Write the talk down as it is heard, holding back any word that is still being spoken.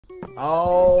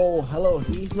Oh, hello,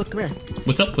 Heath. Look, come here.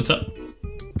 What's up? What's up?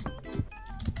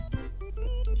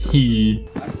 He.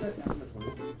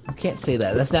 You can't say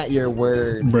that. That's not your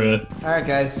word. Bruh. Alright,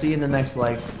 guys. See you in the next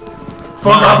life.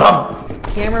 Wow.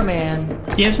 Cameraman.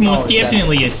 That's most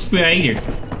definitely a spider.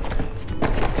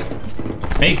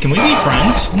 Hey, can we be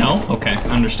friends? No? Okay,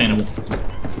 understandable.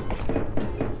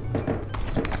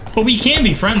 But we can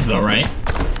be friends though, right?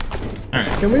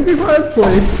 Alright. Can we be friends,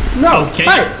 please? No! Okay.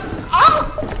 Hey!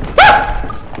 Ah! Ah!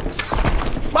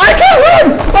 I can't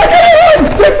run! I can't run!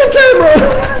 Take the camera!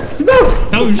 No!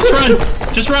 No, just run!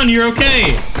 Just run, you're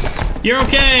okay! You're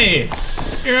okay!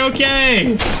 You're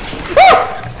okay!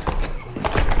 Ah!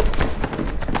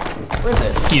 Where is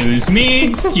it? Excuse me,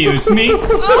 excuse me.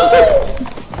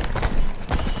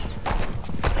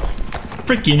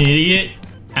 Freaking idiot.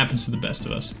 Happens to the best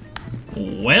of us.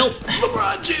 Well.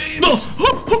 LeBron James!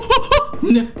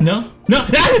 No, no, no.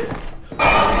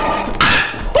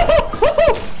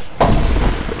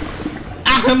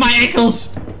 Ah, my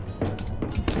ankles.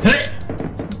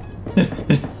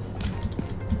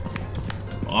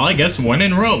 Well, I guess one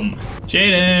in Rome.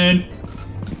 Jaden.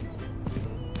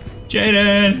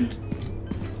 Jaden.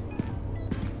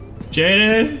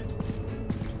 Jaden.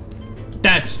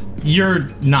 You're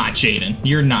not Jaden.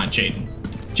 You're not Jaden.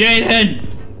 Jaden.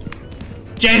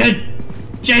 Jaden.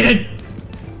 Jaden.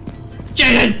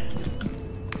 Jaden.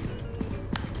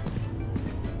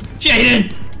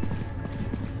 Jaden.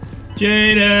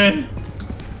 Jaden.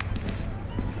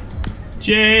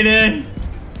 Jaden.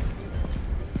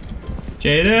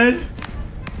 Jaden.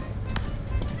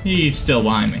 He's still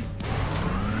behind me.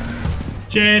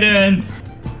 Jaden.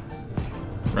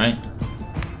 Right?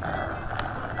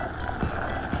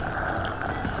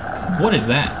 What is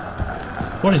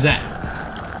that? What is that?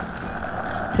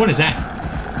 What is that?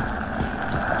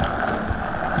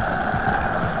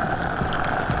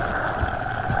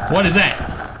 What is that?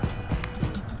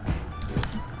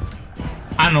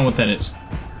 I don't know what that is.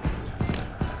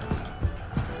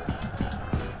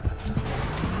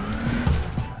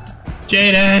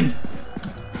 Jaden!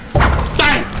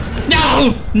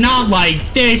 No! Not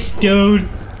like this, dude!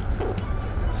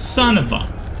 Son of a...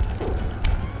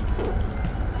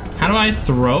 How do I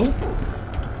throw?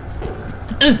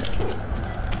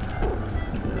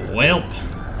 Welp.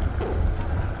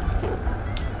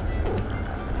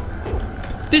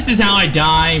 This is how I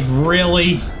die?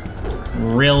 Really?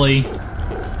 Really?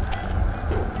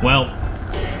 Well.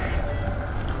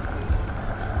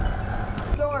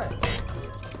 Door.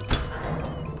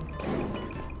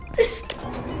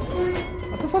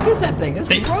 What the fuck is that thing? That's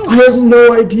gross. I have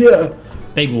no idea.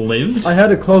 They lived? I had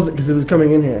to close it because it was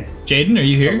coming in here. Jaden, are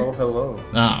you here? Hello, hello.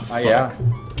 Oh, fuck. Yeah.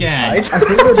 God. I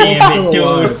think they're Damn both it, still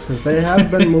alive, dude. because they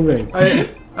have been moving. I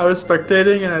was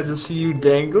spectating and I just see you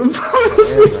dangling. Nope,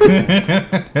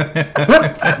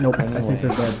 I think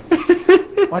they're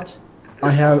dead. What? I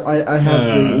have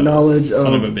the knowledge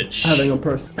son of of a bitch. having a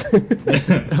person.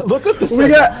 Look at this. We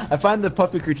got- I find the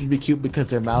puppy creatures to be cute because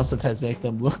their mouths sometimes make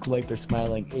them look like they're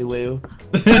smiling. Ew.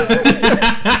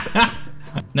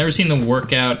 Never seen the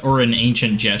workout or an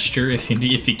ancient gesture, if you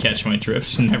catch my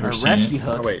drift. Never A seen rescue it.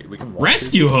 hook. Oh wait, we can walk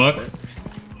Rescue hook?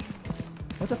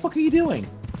 What the fuck are you doing?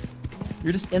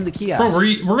 You're just in the kiosk. Bro,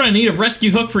 we're gonna need a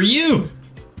rescue hook for you!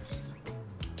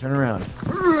 Turn around.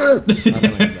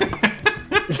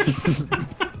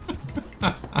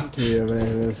 Do you have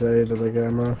anything to say to the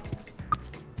camera?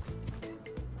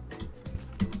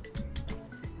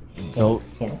 Oh,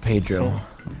 Pedro.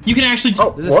 You can actually...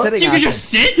 Oh, There's a what? sitting You can option. just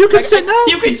sit? You can sit now.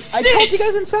 You can I sit! told you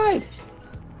guys inside.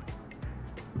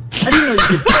 I didn't know you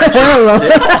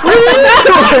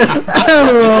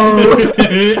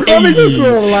could. Let me just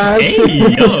relax.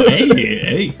 Hey, yo,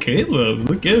 hey, Caleb,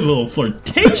 look at a little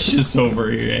flirtatious over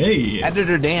here, hey.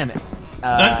 Editor Dan.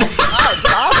 That-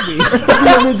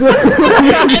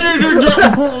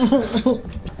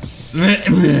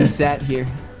 Sat here.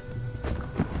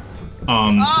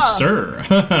 Sir,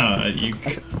 you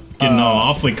getting all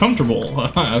awfully comfortable.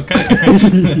 Okay.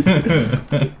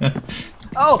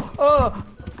 Oh.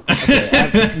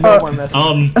 Okay, no more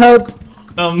messages. Help!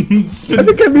 I spin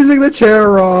think I'm using the chair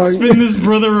wrong. spin this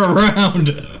brother around.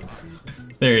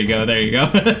 There you go, there you go.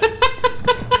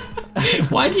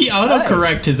 Why'd he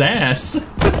autocorrect his ass?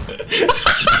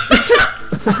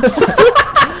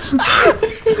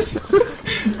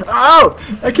 Ow!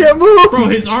 I can't move. Bro,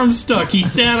 his arm's stuck. He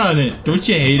sat on it. Don't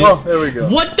you hate it? Oh, there we go.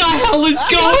 What the hell is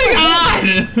going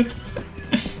on?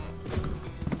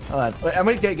 Hold on. Wait, I'm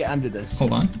gonna get under this.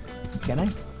 Hold on. Can I?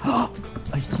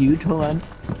 A huge one.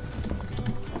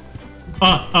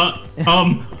 Help.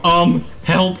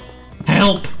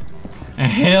 Help.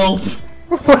 Help.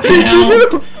 What did you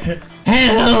do? Help.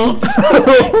 Help!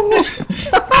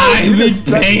 I'm in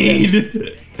pain!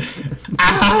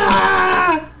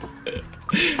 Ah!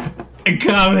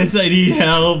 Comments, I need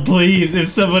help, please. If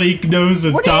somebody knows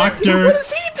a doctor, What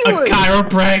is he a doing?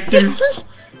 chiropractor,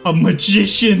 a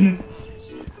magician,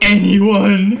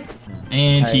 anyone.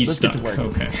 And Alright, he's let's get stuck. to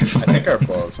work. Okay, I fine. think our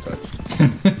balls touched.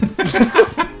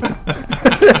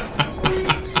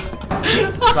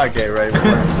 It's not gay, right?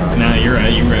 Nah, you're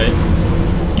right, you're right.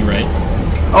 You're right.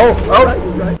 Oh! You're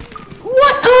right.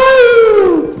 What?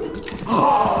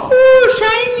 Oh,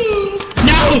 shiny.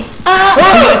 No!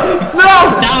 No!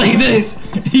 Not like this!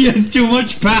 He has too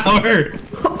much power!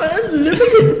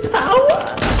 Unlimited power.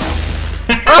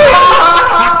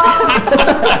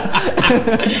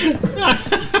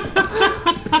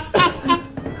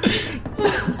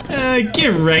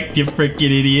 Get wrecked, you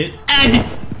freaking idiot. Ay!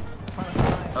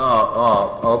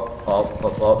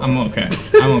 Oh. I'm okay.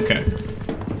 I'm okay.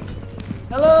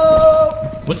 Hello.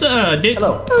 What's dude?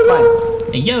 Hello.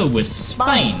 Fine. Hey, yo, with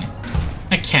spine.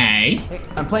 Okay. Hey,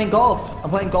 I'm playing golf. I'm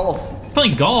playing golf.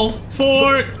 Playing golf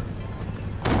for.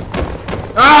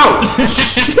 Oh!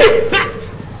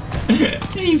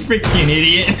 You freaking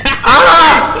idiot.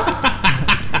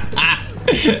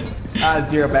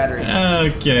 Zero battery.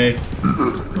 Okay.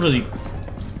 Really.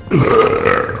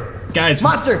 Guys.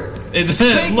 Monster. It's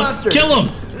Big look, monster. kill him.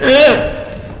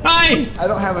 Hi. I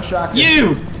don't have a shotgun.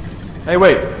 You. Hey,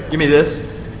 wait. Give me this.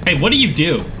 Hey, what do you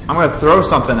do? I'm gonna throw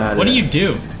something at it. What do you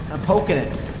do? I'm poking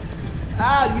it.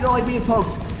 Ah, you don't like being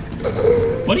poked.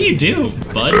 What do you do,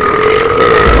 bud?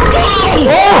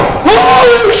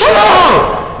 Holy shit!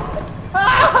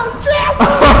 Ah, I'm trapped.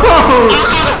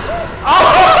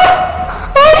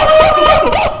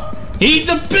 He's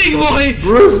a big boy.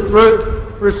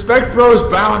 Respect bro's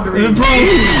boundaries. Bro.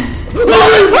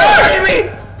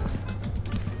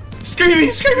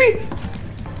 Screaming! Screaming!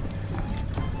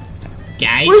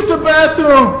 Guys, Where's the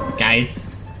bathroom? guys,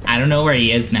 I don't know where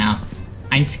he is now.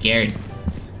 I'm scared.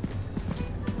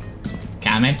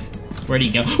 Comments? Where'd he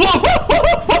go?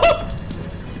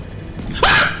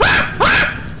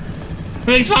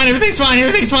 Everything's fine, everything's fine,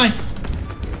 everything's fine.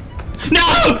 No!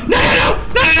 No, no, no!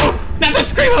 No, no, no! Not the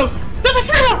Screamo! Not the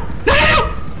Screamo! No, no, no!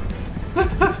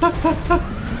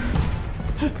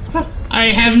 I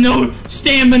have no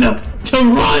stamina to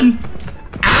run!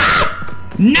 Ah!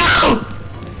 No!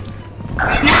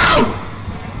 No!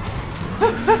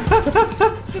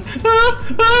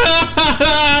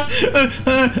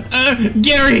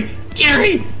 Gary!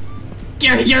 Gary!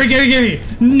 Gary, Gary, Gary, Gary!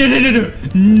 No, no, no, no!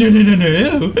 No, no, no,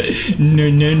 no! No,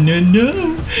 no, no,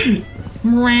 no!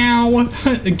 Meow!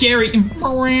 Gary,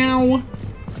 meow!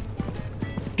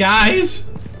 Guys!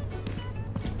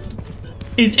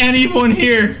 Is anyone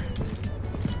here?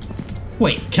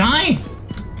 Wait, can I?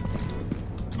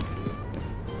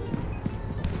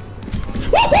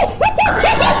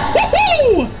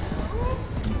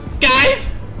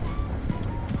 Guys!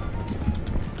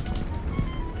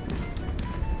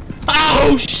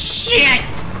 Oh shit!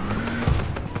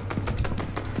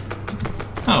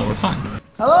 Oh, we're fine.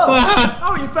 Hello.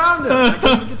 Oh, you found it! I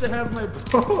guess you get to have my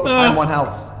bro. I'm one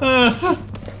health.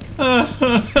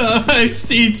 I've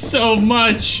seen so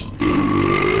much.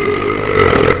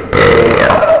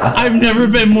 I've never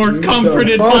been more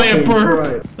comforted by a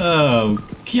burp. Oh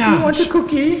You want gosh. a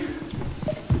cookie?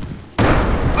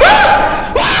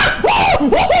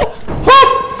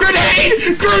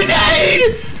 Grenade!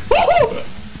 Grenade!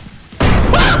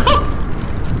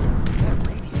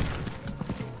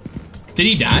 Did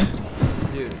he die?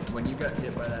 Dude, when you got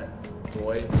hit by that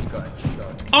boy, you got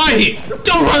shot. Oi!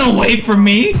 Don't run away from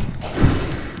me!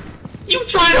 You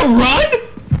trying to run?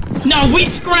 No, we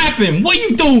scrapping. What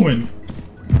you doing?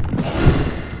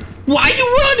 Why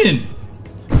you running?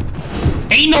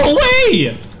 Ain't no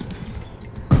way!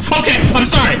 Okay, I'm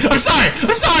sorry. I'm sorry.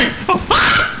 I'm sorry. Oh,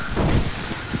 ah!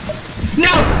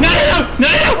 No! No! No! No! No!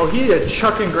 No! Oh, he is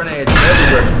chucking grenades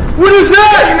everywhere. What is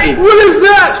that? Screaming! What is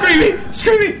that? Screaming!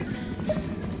 Screaming!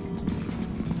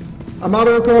 I'm out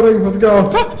of recording. Let's go.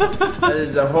 That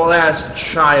is a whole ass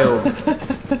child.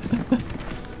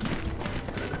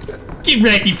 Get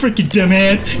wrecked, you freaking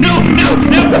dumbass! No! No!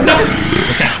 No! No!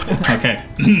 Okay.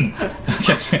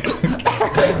 Okay.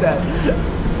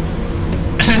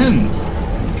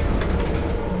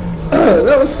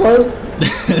 That was fun.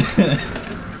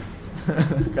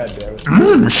 God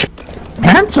damn it.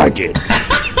 Pants I did.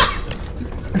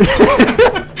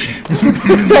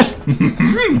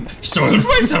 Soiled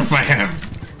myself, I have.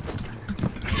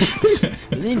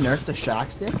 Did they nerf the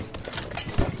shock stick?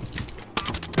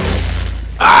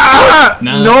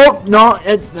 No. No,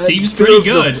 it Seems pretty feels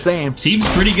the good. same. Seems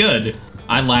pretty good.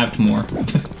 I laughed more.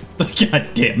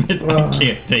 God damn it! I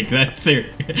can't take that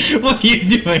serious. What are you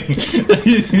doing?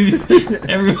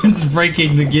 Everyone's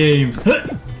breaking the game.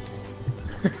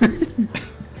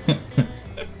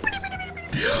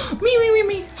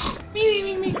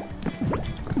 Me.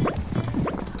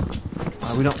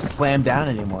 We don't slam down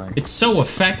anymore. It's so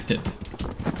effective.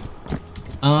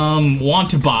 Want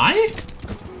to buy?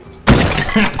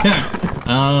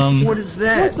 What is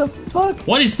that? What the fuck?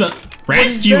 What is the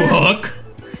rescue hook?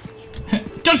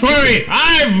 Don't worry,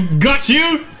 I've got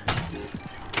you.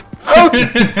 Have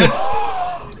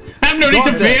no need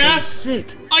to fear. Sick.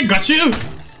 I got you.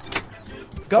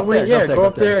 Go up Wait, there, yeah, go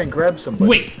up there and grab somebody.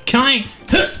 Wait, can I?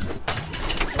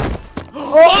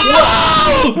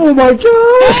 Oh my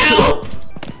god! Help!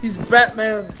 He's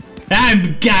Batman.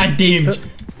 I'm goddamn.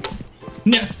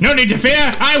 No need to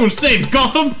fear. I will save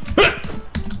Gotham.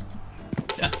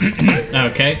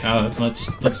 Okay,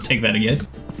 let's take that again.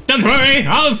 Don't worry,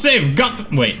 I'll save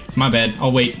Gotham. Wait, my bad.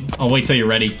 I'll wait till you're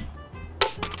ready.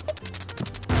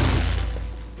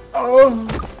 Oh.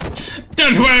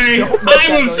 Don't worry, I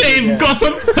will save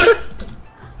Gotham.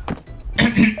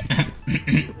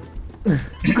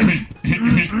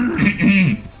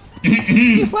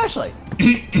 Your flashlight.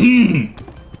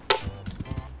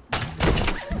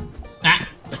 Ah.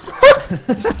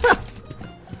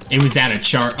 It was at a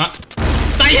chart.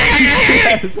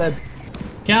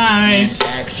 Guys,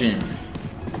 Action.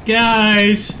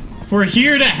 guys, we're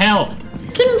here to help.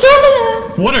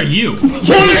 What are you?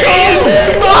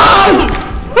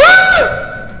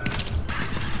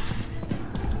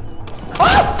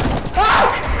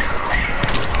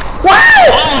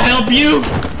 I'll help you.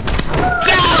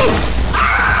 No!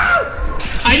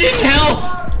 I didn't help.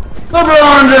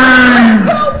 LeBron James!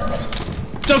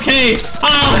 It's okay.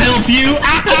 I'll help you.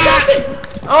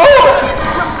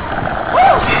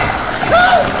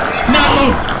 No!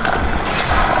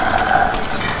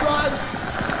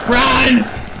 Run!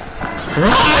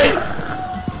 Run!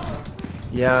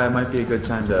 Yeah, it might be a good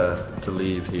time to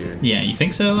leave here. Yeah, you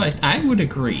think so? I would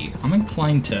agree. I'm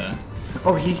inclined to.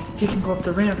 Oh, he can go up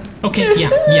the ramp. Okay,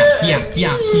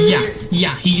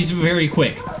 yeah. He's very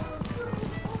quick.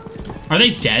 Are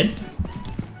they dead?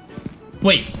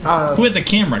 Wait, who had the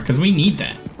camera? Because we need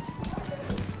that.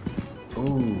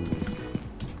 Ooh.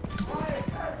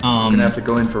 I'm gonna have to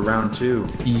go in for round 2.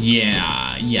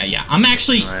 Yeah. I'm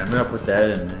actually. Alright, I'm gonna put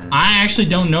that in there. I actually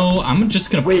don't know. I'm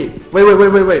just gonna. Wait.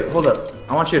 Hold up.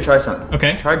 I want you to try something.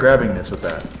 Okay. Try grabbing this with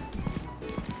that.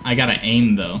 I gotta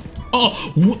aim though.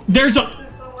 Oh, there's a.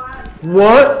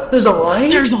 What? There's a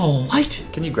light? There's a light.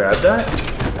 Can you grab that?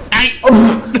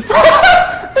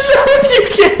 You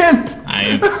can't!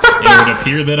 It would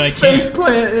appear that I Face can't.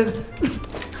 planted.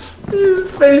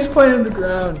 He's face planted in the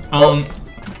ground.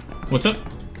 What's up?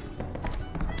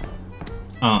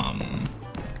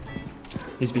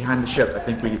 He's behind the ship. I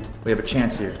think we have a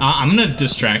chance here. I'm gonna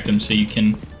distract him so you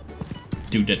can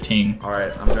do the thing.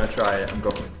 Alright, I'm gonna try it. I'm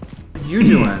going. What are you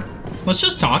doing? Let's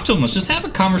just talk to him. Let's just have a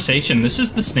conversation. This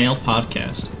is the Snail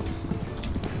Podcast.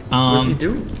 What's he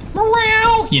doing?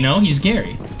 Meow. You know, he's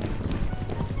Gary.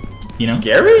 You know?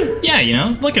 Gary? Yeah, you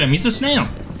know, look at him. He's a snail.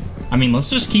 I mean, let's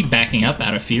just keep backing up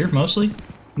out of fear, mostly.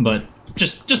 But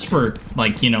just for,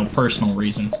 like, you know, personal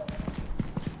reasons.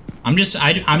 I'm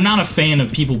not a fan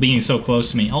of people being so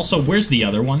close to me. Also, where's the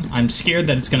other one? I'm scared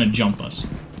that it's gonna jump us.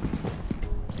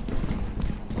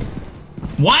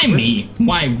 Why me?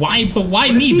 Why me though? What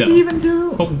did he even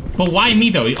do? But why me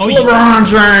though? Oh, LeBron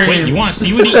James! wait, you want to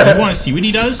see what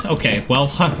he does? Okay, well,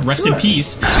 rest in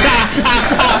peace.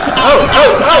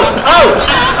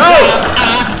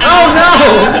 Oh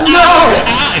no! No!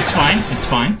 It's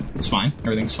fine.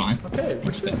 Everything's fine. Okay,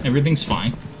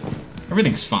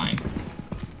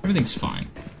 Everything's fine.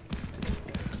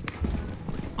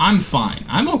 I'm fine.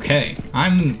 I'm okay.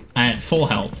 I'm at full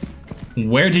health.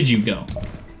 Where did you go?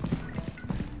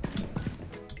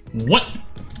 What?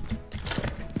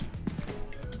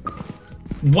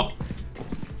 What?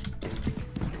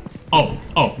 Oh,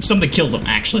 something killed him,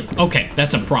 actually. Okay,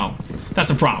 that's a problem. That's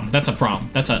a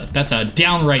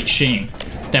downright shame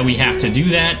that we have to do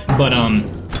that, but,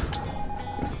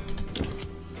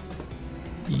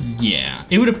 yeah.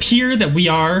 It would appear that we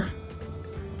are...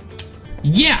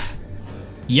 Yeah.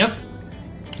 Yep.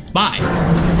 Bye.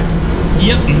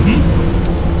 Yep,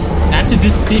 That's a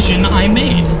decision I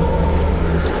made.